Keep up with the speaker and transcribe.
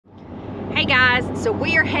Hey guys, so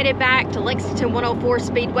we are headed back to Lexington 104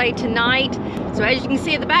 Speedway tonight. So as you can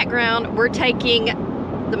see in the background, we're taking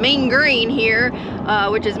the mean green here,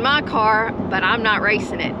 which is my car, but I'm not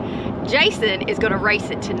racing it. Jason is gonna race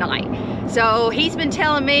it tonight. So he's been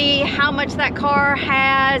telling me how much that car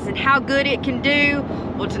has and how good it can do.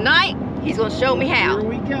 Well, tonight, he's gonna show me how. Here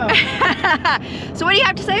we go. So what do you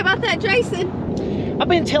have to say about that, Jason? I've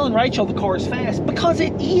been telling Rachel the car is fast because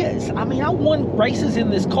it is. I mean, I won races in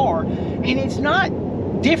this car and it's not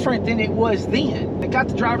different than it was then. I got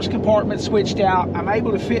the driver's compartment switched out. I'm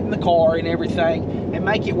able to fit in the car and everything and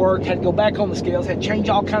make it work. Had to go back on the scales, had to change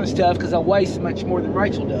all kind of stuff because I weigh so much more than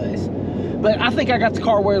Rachel does. But I think I got the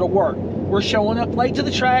car where it'll work. We're showing up late to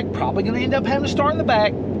the track, probably gonna end up having to start in the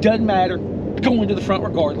back. Doesn't matter, going to the front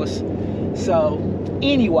regardless. So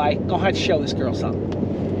anyway, gonna have to show this girl something.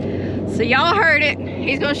 So y'all heard it.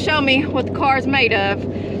 He's gonna show me what the car's made of.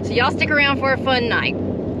 So y'all stick around for a fun night.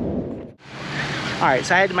 All right,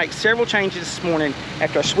 so I had to make several changes this morning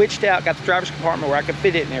after I switched out, got the driver's compartment where I could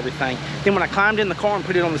fit it and everything. Then when I climbed in the car and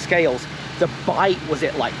put it on the scales, the bite was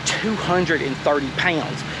at like 230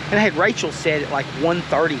 pounds. And I had Rachel set at like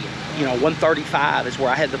 130, you know, 135 is where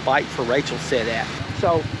I had the bite for Rachel set at.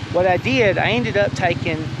 So what I did, I ended up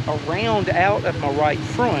taking a round out of my right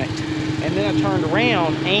front, and then I turned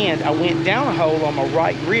around and I went down a hole on my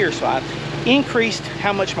right rear. So I increased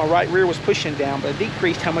how much my right rear was pushing down, but I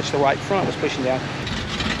decreased how much the right front was pushing down.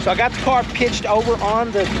 So I got the car pitched over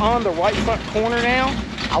on the right front corner now.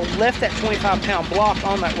 I left that 25-pound block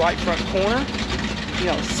on that right front corner. You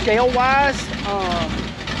know, scale-wise,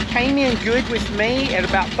 came in good with me at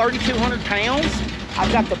about 3,200 pounds.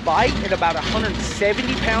 I've got the bite at about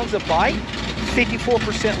 170 pounds of bite,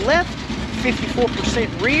 54% left,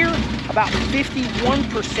 54% rear, about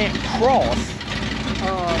 51% cross.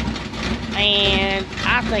 And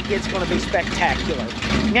I think it's going to be spectacular.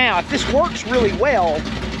 Now, if this works really well,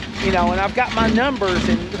 you know, and I've got my numbers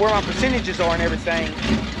and where my percentages are and everything,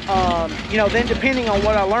 you know, then depending on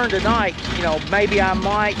what I learn tonight, you know, maybe I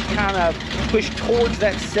might kind of push towards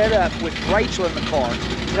that setup with Rachel in the car.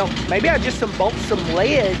 You know, maybe I just bolt some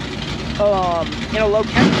lead in a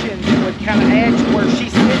location that would kind of add to where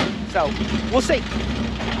she's sitting. So we'll see.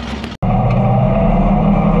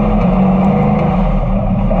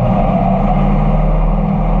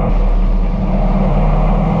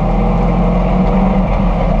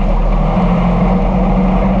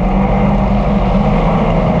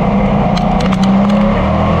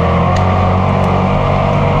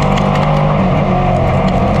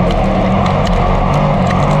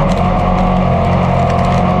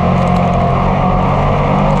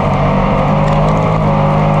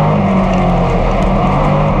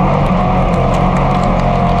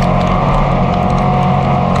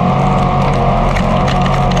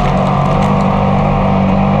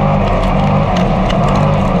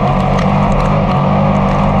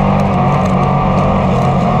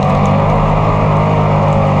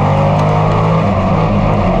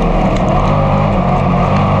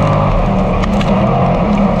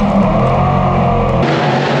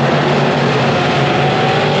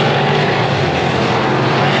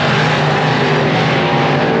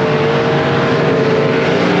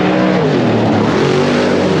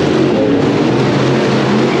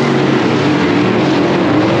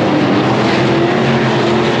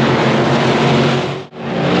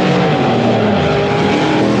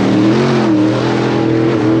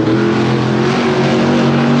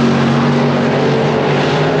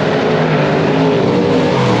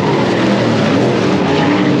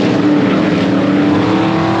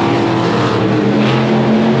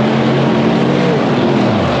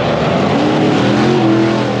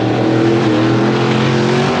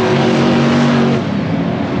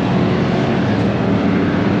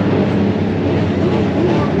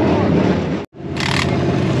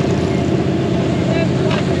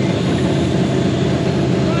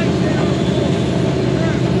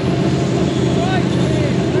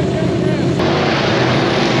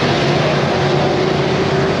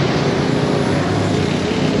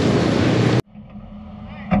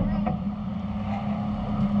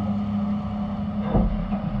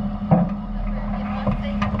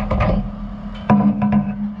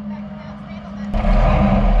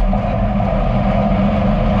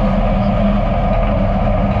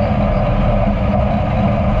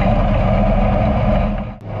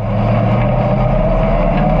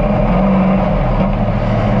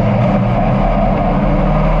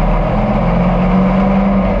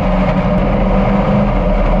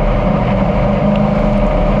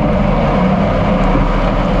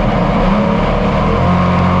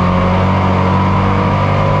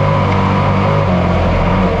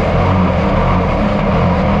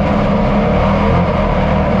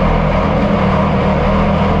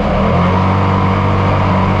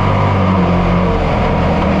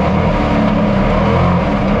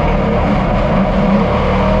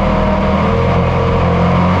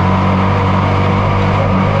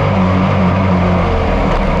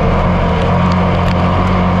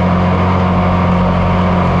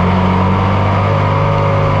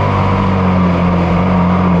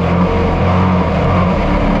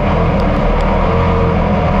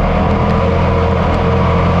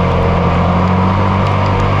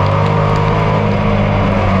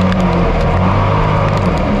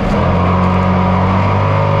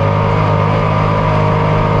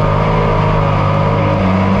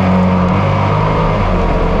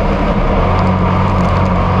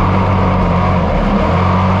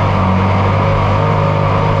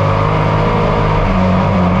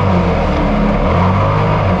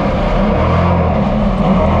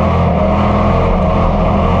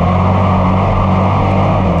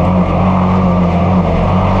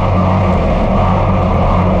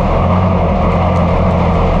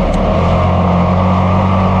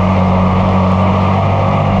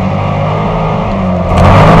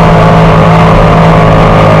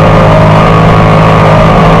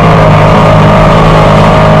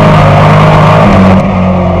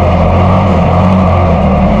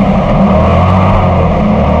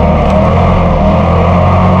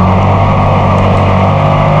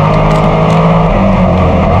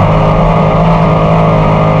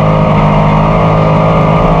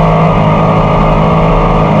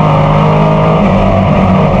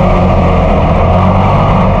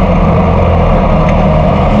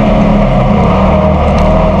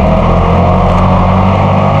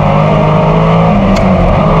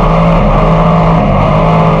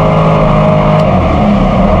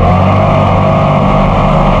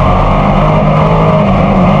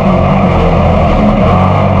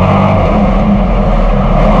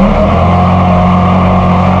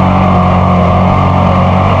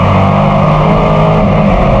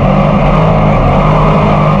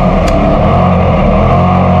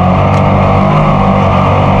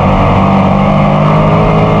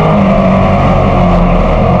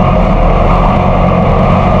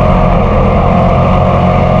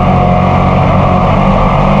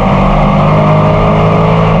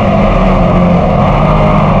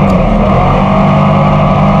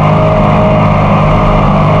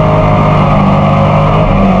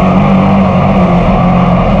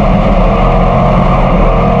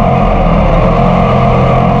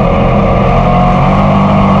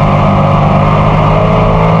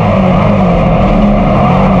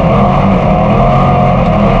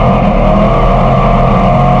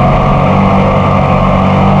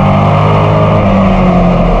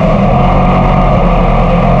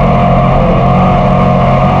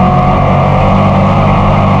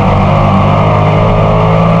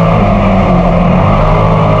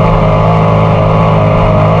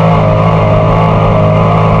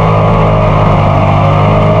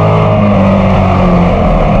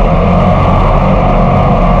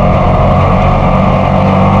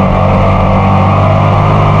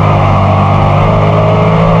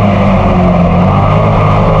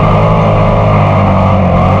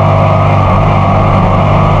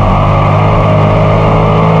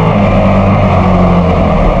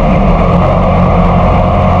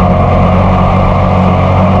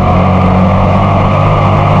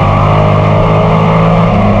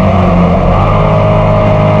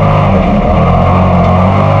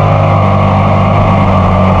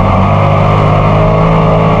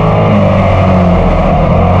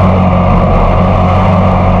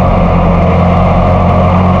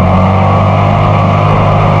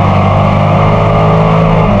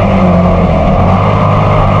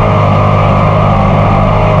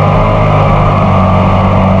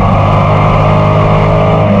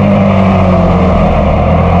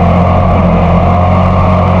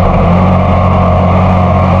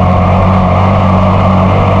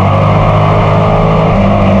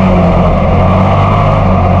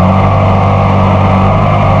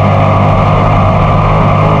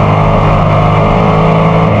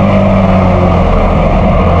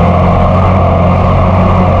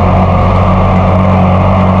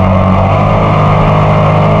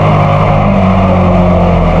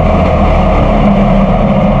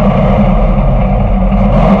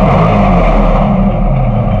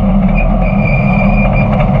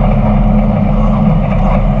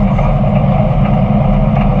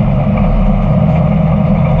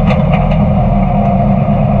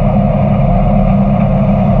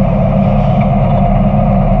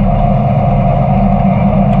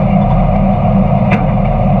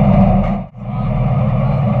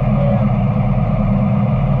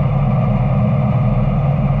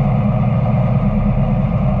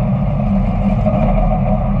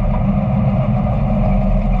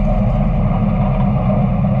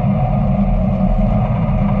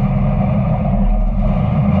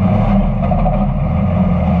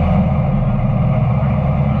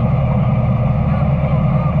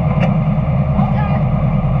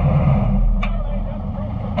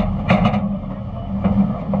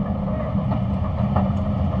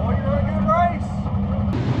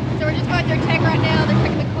 we're just going through tech right now. They're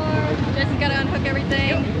checking the car. Justin's got to unhook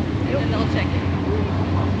everything, and then they'll check it.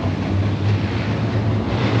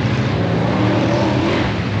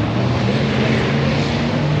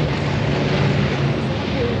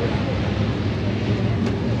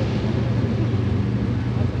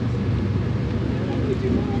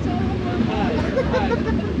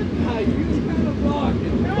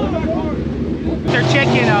 They're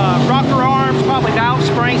checking rocker arms, probably valve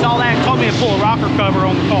springs, all that. Told me to pull a rocker cover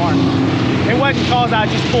on the car. It wasn't cause I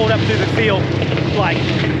just pulled up through the field, like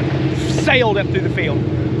sailed up through the field.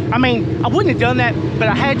 I mean, I wouldn't have done that, but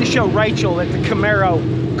I had to show Rachel that the Camaro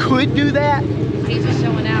could do that. He's just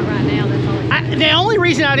showing out right now, that's all. The only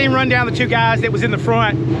reason I didn't run down the two guys that was in the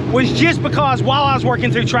front was just because while I was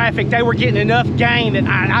working through traffic, they were getting enough gain that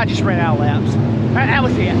I just ran out of laps. That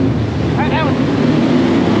was it. That was